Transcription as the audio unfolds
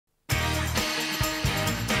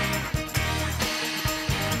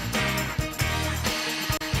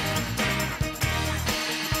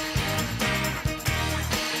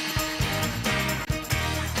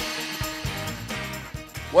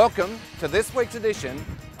Welcome to this week's edition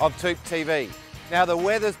of TOOP TV. Now the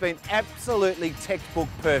weather's been absolutely textbook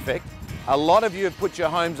perfect. A lot of you have put your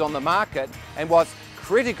homes on the market, and what's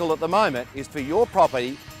critical at the moment is for your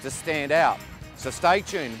property to stand out. So stay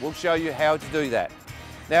tuned, we'll show you how to do that.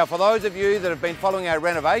 Now for those of you that have been following our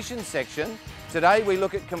renovation section, today we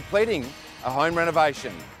look at completing a home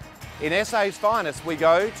renovation. In SA's finest, we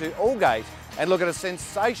go to Aldgate and look at a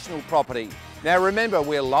sensational property. Now remember,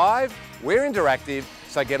 we're live, we're interactive,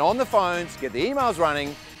 so get on the phones, get the emails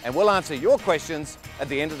running, and we'll answer your questions at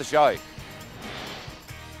the end of the show.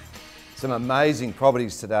 Some amazing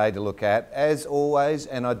properties today to look at, as always,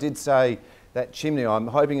 and I did say that chimney, I'm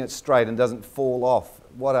hoping it's straight and doesn't fall off.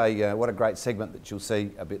 What a great segment that you'll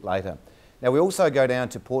see a bit later. Now we also go down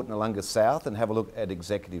to Port Noarlunga South and have a look at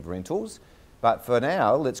executive rentals, but for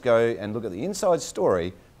now, let's go and look at the inside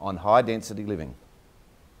story on high density living.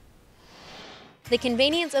 The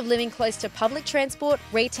convenience of living close to public transport,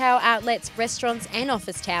 retail outlets, restaurants and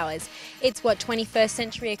office towers. It's what 21st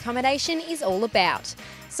century accommodation is all about.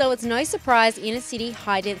 So it's no surprise inner city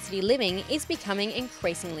high density living is becoming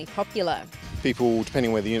increasingly popular. People,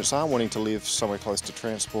 depending where the units are, wanting to live somewhere close to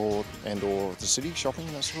transport and or the city, shopping,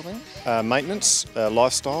 that sort of thing. Maintenance,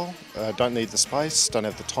 lifestyle, don't need the space, don't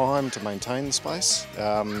have the time to maintain the space.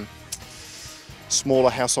 Smaller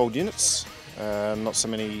household units. Not so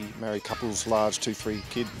many married couples, large 2-3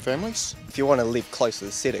 kid families. If you want to live close to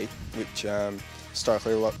the city, which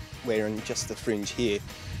historically we're in just the fringe here,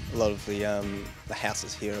 a lot of the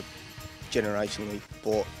houses here are generationally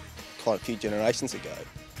bought quite a few generations ago.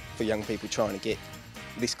 For young people trying to get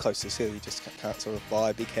this close to the city, you just can't sort of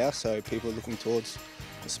buy a big house, so people are looking towards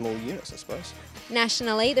the small units, I suppose.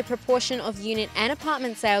 Nationally, the proportion of unit and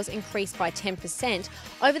apartment sales increased by 10%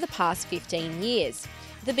 over the past 15 years.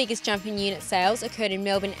 The biggest jump in unit sales occurred in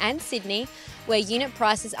Melbourne and Sydney, where unit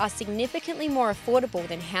prices are significantly more affordable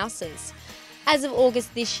than houses. As of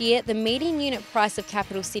August this year, the median unit price of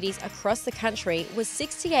capital cities across the country was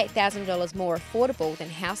 $68,000 more affordable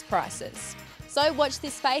than house prices. So watch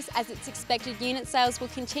this space, as it's expected unit sales will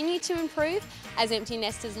continue to improve as empty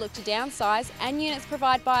nesters look to downsize, and units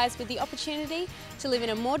provide buyers with the opportunity to live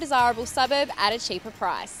in a more desirable suburb at a cheaper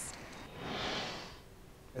price.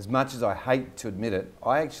 As much as I hate to admit it,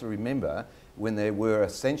 I actually remember when there were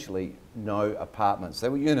essentially no apartments. There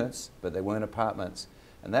were units, but there weren't apartments.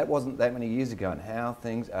 And that wasn't that many years ago, and how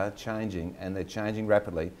things are changing, and they're changing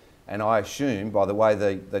rapidly. And I assume, by the way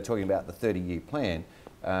they're talking about the 30-year plan,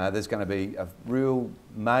 there's going to be a real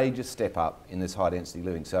major step up in this high density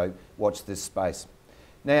living. So watch this space.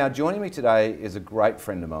 Now, joining me today is a great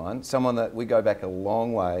friend of mine, someone that we go back a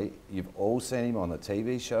long way. You've all seen him on the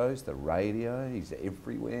TV shows, the radio, he's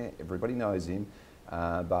everywhere, everybody knows him,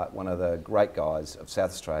 but one of the great guys of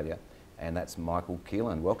South Australia, and that's Michael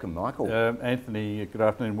Keelan. Welcome, Michael. Anthony, good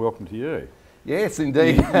afternoon, welcome to you. Yes,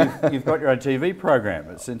 indeed. You've got your own TV program,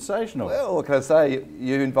 it's sensational. Well, what can I say,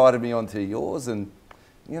 you invited me onto yours, and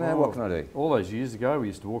you know, what can I do? All those years ago, we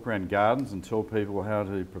used to walk around gardens and tell people how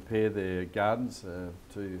to prepare their gardens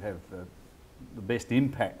to have the best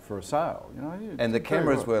impact for a sale. You know, and the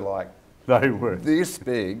cameras were like they were this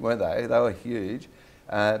big, weren't they? They were huge,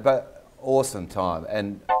 but awesome time.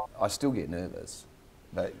 And I still get nervous.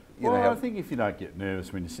 But you know, I think if you don't get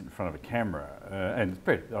nervous when you sit in front of a camera, and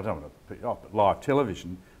I don't want to put you off, but live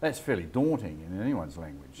television, that's fairly daunting in anyone's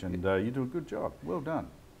language. And you do a good job. Well done.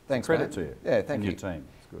 Thanks, credit mate. to you. Yeah, thank you. And your team.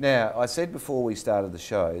 It's good. Now, I said before we started the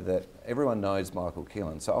show that everyone knows Michael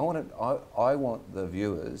Keelan, so I want the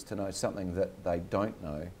viewers to know something that they don't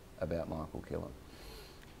know about Michael Keelan.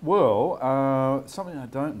 Well, something I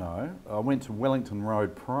don't know, I went to Wellington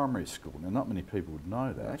Road Primary School. Now, not many people would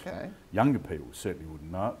know that. Okay. Younger people certainly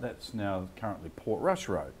wouldn't know it. That's now currently Portrush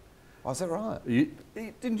Road. Oh, is that right?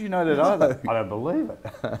 Didn't you know that either? I don't believe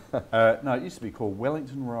it. No, it used to be called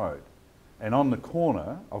Wellington Road. And on the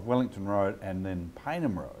corner of Wellington Road and then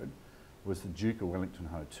Paynham Road was the Duke of Wellington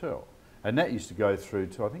Hotel. And that used to go through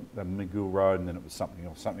to, I think, the McGill Road, and then it was something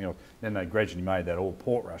else. Then they gradually made that all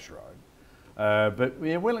Portrush Road. But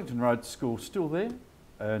yeah, Wellington Road School's still there,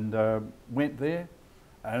 and went there.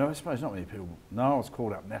 And I suppose not many people know I was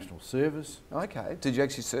called up national service. Okay. Did you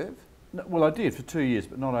actually serve? No, well, I did for 2 years,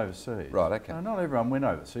 but not overseas. Right, okay. Not everyone went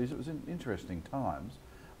overseas. It was interesting times.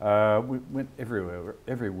 We went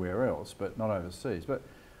everywhere else, but not overseas. But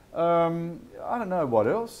I don't know what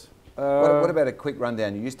else. What about a quick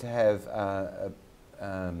rundown? You used to have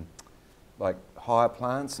like hire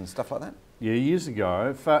plants and stuff like that? Yeah, years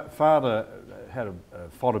ago, father had a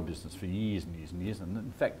fodder business for years and years and years, and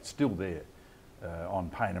in fact it's still there on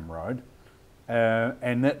Paynham Road.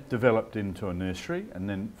 And that developed into a nursery, and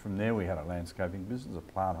then from there we had a landscaping business, a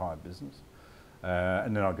plant hire business.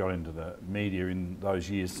 And then I got into the media in those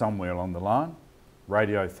years somewhere along the line.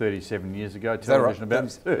 Radio 37 years ago, television right?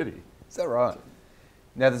 about 30. Is that right?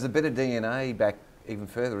 Now there's a bit of DNA back even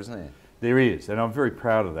further, isn't there? There is, and I'm very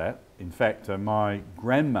proud of that. In fact, my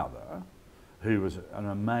grandmother, who was an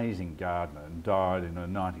amazing gardener and died in her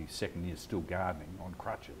 92nd year still gardening on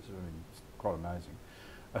crutches, I mean, it's quite amazing.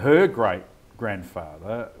 Her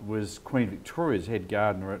great-grandfather was Queen Victoria's head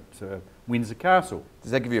gardener at Windsor Castle.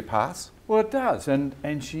 Does that give you a pass? Well, it does, and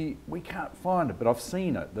we can't find it, but I've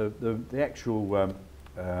seen it. The actual,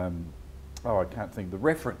 I can't think, the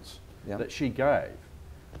reference that she gave,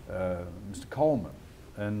 Mr. Coleman,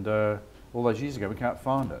 and all those years ago, we can't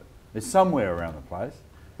find it. It's somewhere around the place.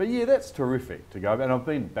 But yeah, that's terrific to go. And I've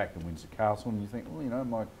been back to Windsor Castle, and you think, well, you know,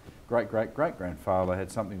 my great-great-great-grandfather had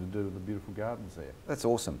something to do with the beautiful gardens there. That's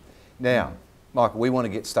awesome. Now, Michael, we want to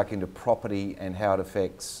get stuck into property and how it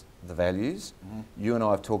affects the values. You and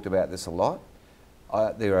I have talked about this a lot.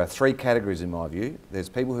 There are three categories in my view. There's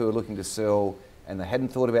people who are looking to sell and they hadn't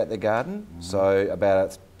thought about their garden. So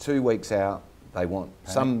about 2 weeks out, they want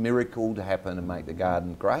some miracle to happen and make the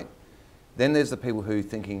garden great. Then there's the people who are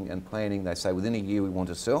thinking and planning, they say within a year we want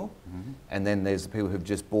to sell. And then there's the people who've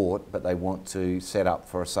just bought but they want to set up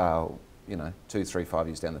for a sale, you know, 2, 3, 5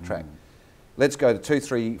 years down the track. Let's go to 2,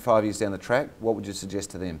 3, 5 years down the track. What would you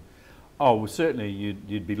suggest to them? Oh, well, certainly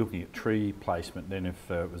you'd be looking at tree placement then if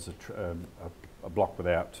it was a block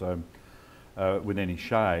without with any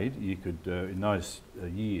shade. You could, in those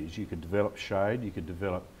years, you could develop shade, you could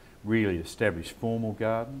develop really established formal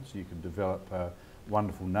gardens, you could develop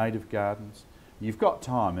wonderful native gardens. You've got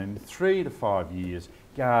time, in 3 to 5 years,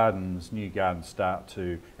 new gardens start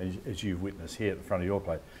to, as you've witnessed here at the front of your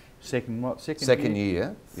place, second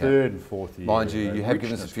year? Third and fourth year. Mind you, you have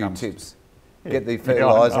given us a few tips. Get the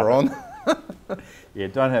fertiliser on. Yeah,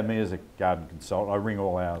 don't have me as a garden consultant. I ring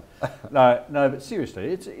all out. No, but seriously,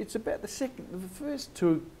 it's about the first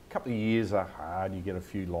couple of years are hard. You get a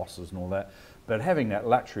few losses and all that. But having that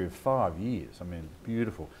luxury of 5 years, I mean,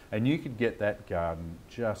 beautiful. And you could get that garden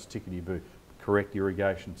just tickety-boo. Correct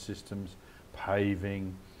irrigation systems,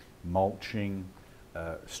 paving, mulching,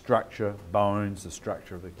 structure, bones, the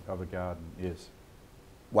structure of a garden, yes.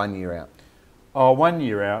 1 year out. Oh, 1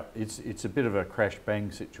 year out, it's a bit of a crash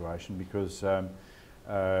bang situation because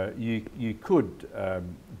you could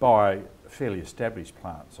buy fairly established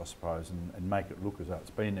plants, I suppose, and make it look as though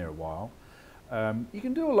it's been there a while. You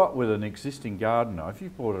can do a lot with an existing garden. If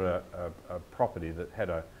you've bought a property that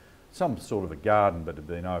had some sort of a garden but had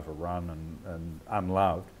been overrun and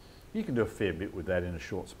unloved, you can do a fair bit with that in a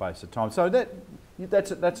short space of time. So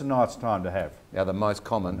that's a nice time to have. Now the most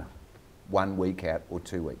common, 1 week out or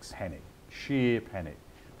 2 weeks. Panic, sheer panic.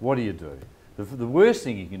 What do you do? The worst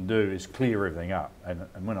thing you can do is clear everything up, and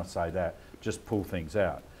when I say that, just pull things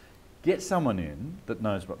out. Get someone in that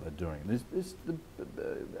knows what they're doing. There's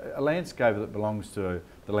a landscaper that belongs to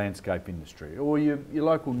the landscape industry, or your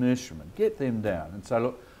local nurseryman. Get them down and say,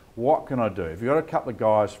 look, what can I do? If you've got a couple of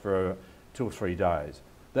guys for 2 or 3 days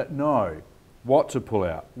that know what to pull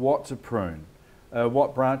out, what to prune,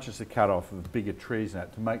 what branches to cut off of bigger trees and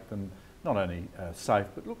that to make them not only safe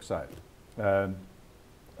but look safe. And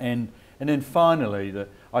then finally,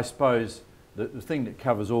 I suppose the thing that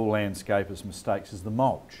covers all landscapers' mistakes is the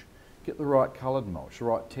mulch. Get the right coloured mulch, the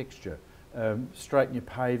right texture. Straighten your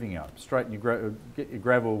paving up. Get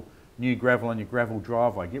your new gravel on your gravel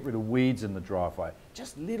driveway. Get rid of weeds in the driveway.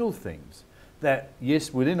 Just little things that,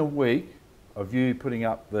 yes, within a week of you putting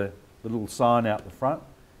up the little sign out the front,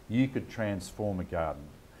 you could transform a garden.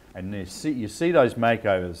 And you see those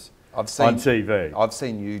makeovers on TV. I've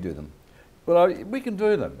seen you do them. Well, we can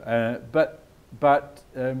do them, but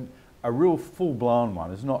a real full-blown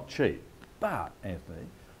one is not cheap. But, Anthony,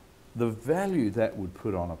 the value that would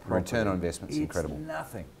put on a property... Return on investment is incredible.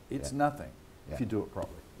 Nothing. It's nothing if you do it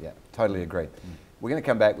properly. Yeah, totally agree. We're going to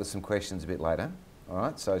come back with some questions a bit later. All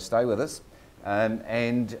right, so stay with us.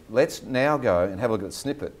 And let's now go and have a look at a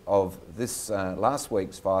snippet of this last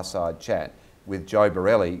week's Fireside Chat with Joe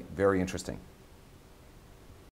Borelli. Very interesting.